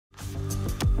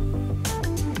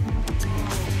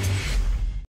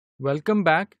Welcome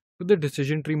back to the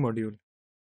decision tree module.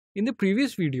 In the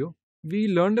previous video, we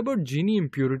learned about Gini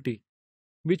impurity,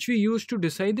 which we use to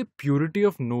decide the purity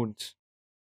of nodes.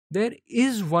 There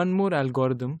is one more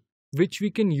algorithm which we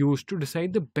can use to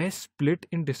decide the best split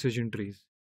in decision trees,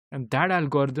 and that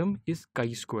algorithm is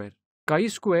chi-square.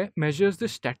 Chi-square measures the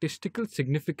statistical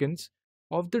significance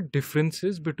of the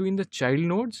differences between the child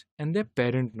nodes and their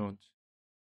parent nodes.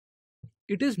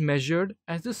 It is measured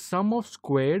as the sum of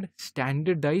squared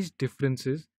standardized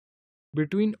differences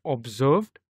between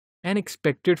observed and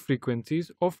expected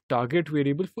frequencies of target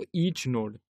variable for each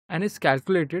node, and is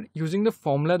calculated using the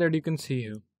formula that you can see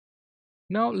here.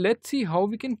 Now let's see how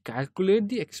we can calculate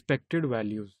the expected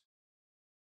values.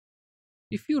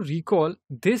 If you recall,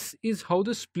 this is how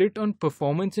the split on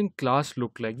performance in class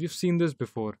looked like. We've seen this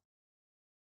before.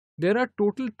 There are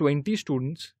total 20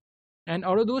 students, and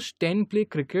out of those 10 play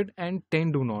cricket and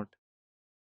 10 do not.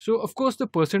 So of course the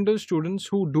percentage of students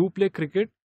who do play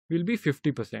cricket will be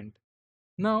 50%.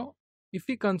 Now if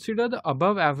we consider the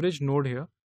above average node here,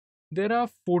 there are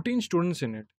 14 students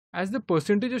in it. As the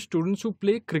percentage of students who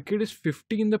play cricket is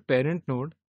 50 in the parent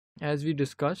node, as we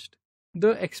discussed,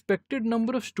 the expected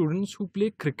number of students who play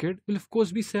cricket will of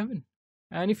course be 7.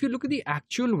 And if you look at the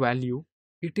actual value,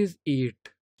 it is 8.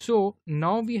 So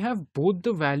now we have both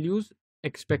the values,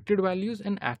 expected values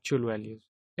and actual values.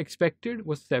 Expected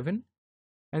was 7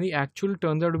 and the actual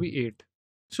turns out to be 8.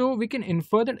 So we can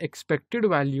infer that expected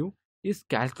value is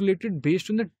calculated based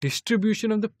on the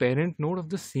distribution of the parent node of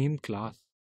the same class.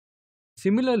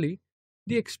 Similarly,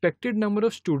 the expected number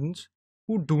of students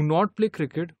who do not play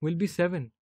cricket will be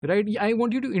 7, right? I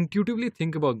want you to intuitively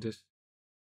think about this.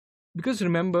 Because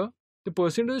remember, the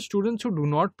percentage of students who do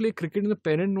not play cricket in the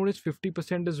parent node is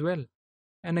 50% as well.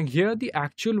 And here the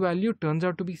actual value turns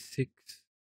out to be 6.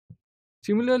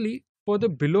 Similarly, for the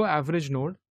below average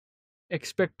node,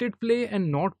 expected play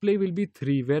and not play will be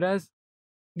 3, whereas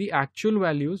the actual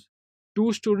values,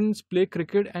 2 students play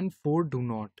cricket and 4 do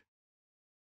not.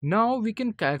 Now we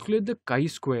can calculate the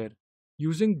chi-square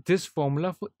using this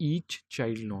formula for each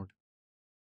child node.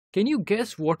 Can you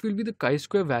guess what will be the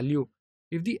chi-square value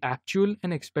if the actual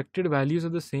and expected values are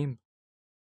the same?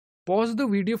 Pause the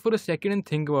video for a second and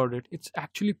think about it. It's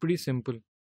actually pretty simple.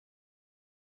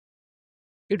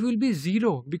 It will be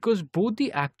 0 because both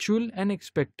the actual and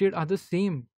expected are the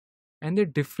same and the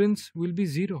difference will be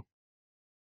 0.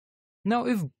 Now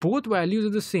if both values are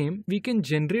the same, we can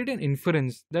generate an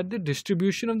inference that the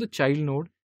distribution of the child node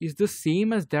is the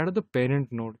same as that of the parent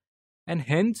node, and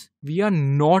hence we are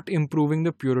not improving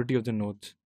the purity of the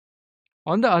nodes.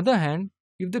 On the other hand,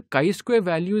 if the chi-square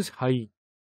value is high,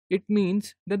 it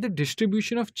means that the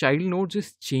distribution of child nodes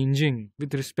is changing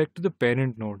with respect to the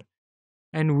parent node,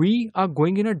 and we are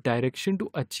going in a direction to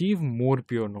achieve more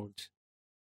pure nodes.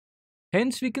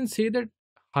 Hence we can say that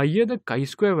higher the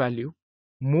chi-square value,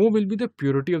 more will be the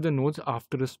purity of the nodes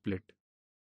after a split.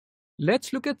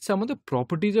 Let's look at some of the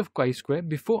properties of chi-square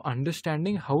before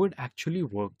understanding how it actually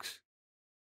works.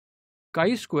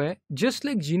 Chi-square, just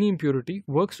like Gini impurity,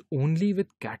 works only with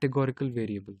categorical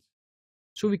variables.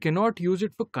 So we cannot use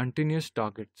it for continuous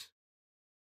targets.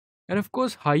 And of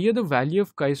course, higher the value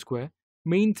of chi-square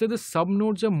means that the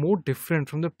subnodes are more different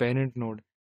from the parent node,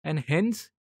 and hence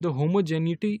the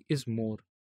homogeneity is more.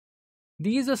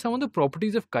 These are some of the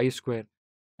properties of chi-square,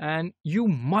 and you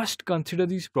must consider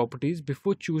these properties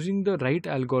before choosing the right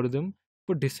algorithm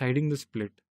for deciding the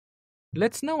split.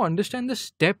 Let's now understand the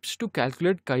steps to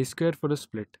calculate chi-square for a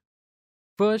split.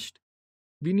 First,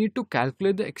 we need to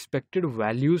calculate the expected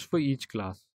values for each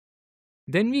class.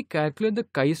 Then we calculate the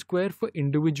chi-square for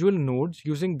individual nodes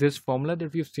using this formula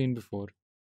that we've seen before.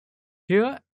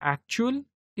 Here, actual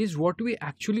is what we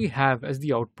actually have as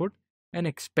the output, and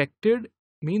expected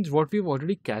means what we've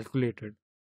already calculated.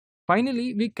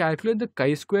 Finally, we calculate the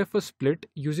chi-square for split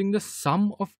using the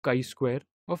sum of chi-square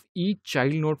of each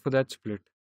child node for that split.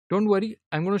 Don't worry,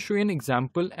 I'm going to show you an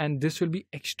example and this will be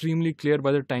extremely clear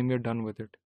by the time we're done with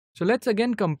it. So let's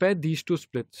again compare these two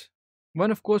splits. One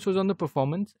of course was on the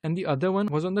performance and the other one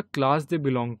was on the class they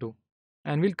belong to.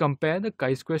 And we'll compare the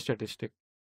chi-square statistic.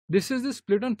 This is the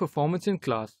split on performance in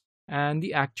class and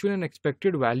the actual and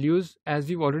expected values as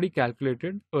we've already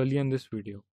calculated earlier in this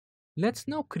video. Let's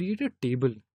now create a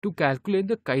table to calculate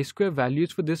the chi-square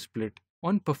values for this split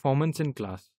on performance in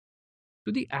class.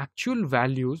 So the actual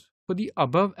values for the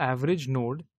above average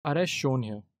node are as shown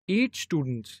here. 8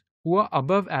 students who are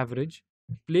above average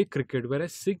play cricket,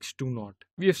 whereas 6 do not.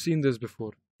 We have seen this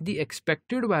before. The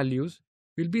expected values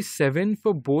will be 7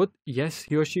 for both, yes,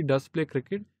 he or she does play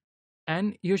cricket,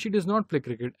 and he or she does not play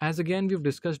cricket, as again we've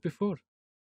discussed before.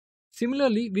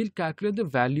 Similarly, we'll calculate the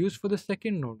values for the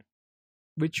second node.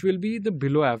 which will be the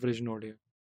below average node here.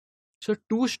 So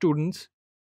two students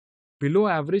below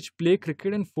average play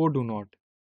cricket and four do not.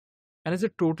 And as the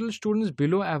total students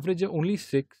below average are only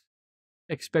six,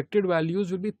 expected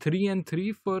values will be 3 and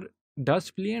 3 for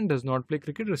does play and does not play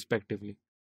cricket respectively.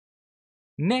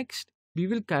 Next, we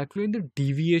will calculate the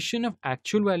deviation of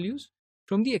actual values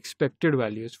from the expected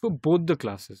values for both the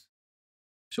classes.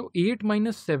 So 8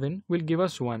 minus 7 will give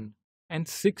us 1 and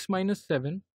 6 minus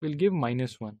 7 will give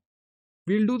minus 1.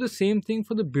 We'll do the same thing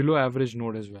for the below average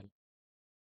node as well.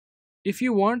 If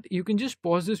you want, you can just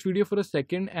pause this video for a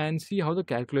second and see how the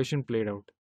calculation played out.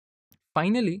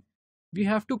 Finally, we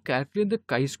have to calculate the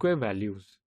chi-square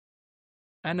values.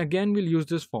 And again, we'll use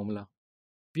this formula.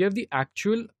 We have the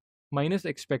actual minus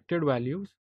expected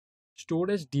values stored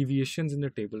as deviations in the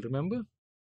table. Remember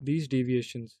these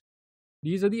deviations.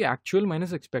 These are the actual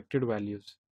minus expected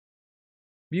values.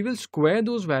 We will square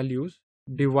those values,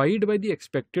 divide by the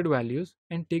expected values,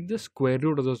 and take the square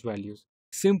root of those values.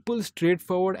 Simple,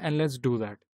 straightforward, and let's do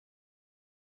that.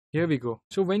 Here we go.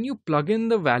 So when you plug in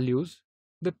the values,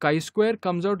 the chi-square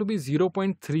comes out to be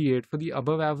 0.38 for the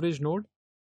above average node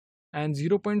and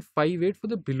 0.58 for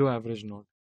the below average node.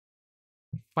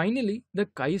 Finally, the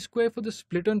chi-square for the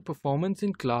split on performance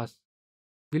in class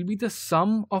will be the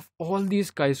sum of all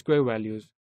these chi-square values,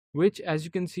 which as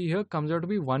you can see here comes out to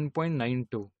be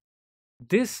 1.92.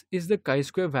 This is the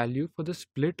chi-square value for the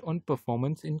split on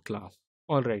performance in class.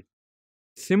 Alright.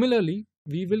 Similarly,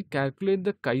 we will calculate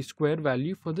the chi-square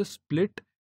value for the split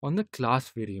on the class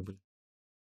variable.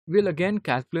 We'll again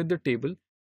calculate the table.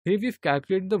 Here we've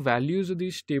calculated the values of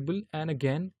this table, and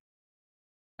again,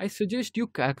 I suggest you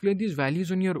calculate these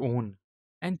values on your own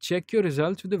and check your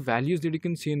results with the values that you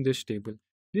can see in this table.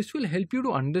 This will help you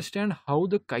to understand how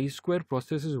the chi-square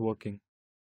process is working.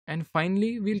 And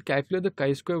finally, we'll calculate the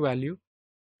chi-square value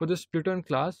for the split on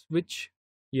class, which,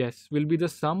 yes, will be the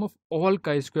sum of all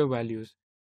chi-square values,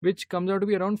 which comes out to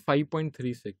be around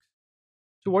 5.36.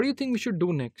 So what do you think we should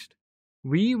do next?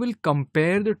 We will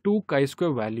compare the two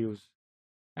chi-square values,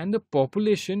 and the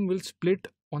population will split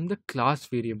on the class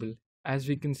variable, as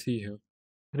we can see here.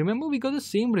 Remember, we got the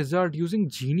same result using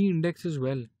Gini index as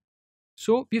well.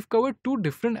 So we've covered two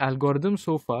different algorithms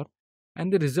so far,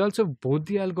 and the results of both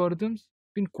the algorithms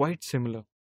have been quite similar.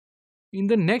 In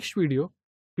the next video,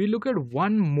 we look at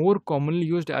one more commonly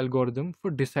used algorithm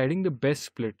for deciding the best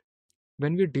split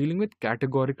when we're dealing with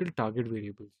categorical target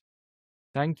variables.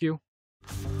 Thank you.